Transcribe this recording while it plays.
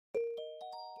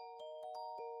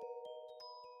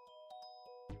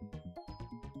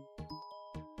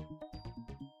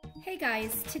Hey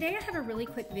guys, today I have a really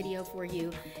quick video for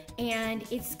you, and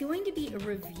it's going to be a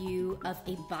review of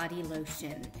a body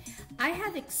lotion. I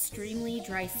have extremely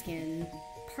dry skin,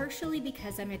 partially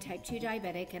because I'm a type 2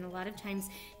 diabetic, and a lot of times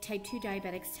type 2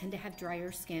 diabetics tend to have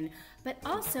drier skin, but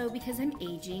also because I'm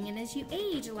aging, and as you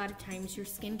age, a lot of times your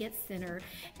skin gets thinner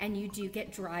and you do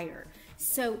get drier.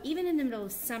 So even in the middle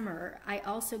of summer, I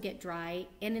also get dry,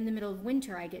 and in the middle of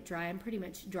winter, I get dry. I'm pretty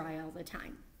much dry all the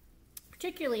time,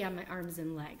 particularly on my arms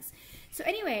and legs. So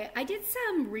anyway, I did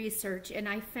some research and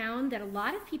I found that a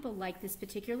lot of people like this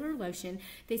particular lotion.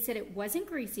 They said it wasn't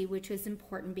greasy, which was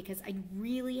important because I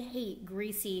really hate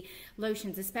greasy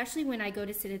lotions, especially when I go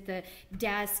to sit at the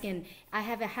desk and I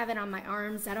have it on my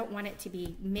arms. I don't want it to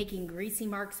be making greasy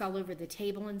marks all over the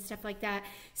table and stuff like that.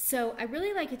 So I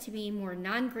really like it to be more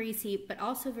non-greasy, but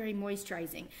also very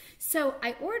moisturizing. So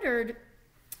I ordered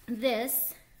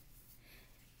this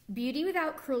Beauty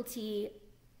Without Cruelty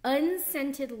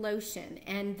unscented lotion,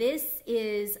 and this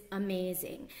is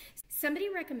amazing. Somebody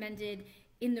recommended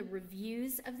in the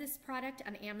reviews of this product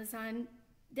on Amazon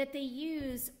that they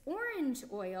use orange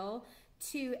oil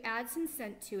to add some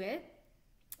scent to it,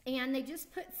 and they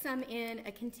just put some in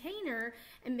a container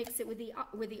and mix it with the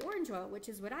orange oil, which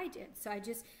is what I did. So I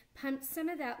just pumped some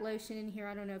of that lotion in here.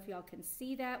 I don't know if y'all can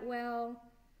see that well.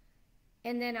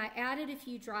 And then I added a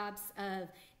few drops of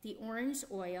the orange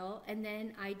oil, and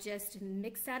then I just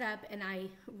mixed that up and I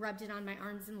rubbed it on my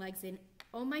arms and legs, and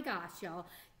oh my gosh, y'all,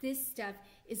 this stuff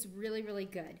is really, really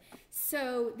good.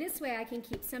 So this way I can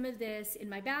keep some of this in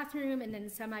my bathroom and then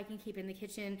some I can keep in the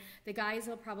kitchen. The guys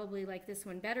will probably like this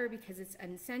one better because it's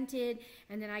unscented,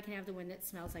 and then I can have the one that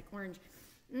smells like orange.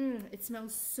 It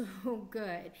smells so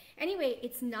good. Anyway,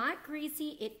 it's not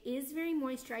greasy. It is very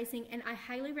moisturizing, and I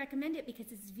highly recommend it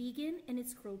because it's vegan and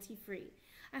it's cruelty-free.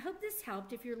 I hope this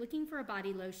helped. If you're looking for a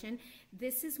body lotion,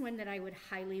 this is one that I would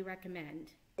highly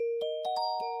recommend.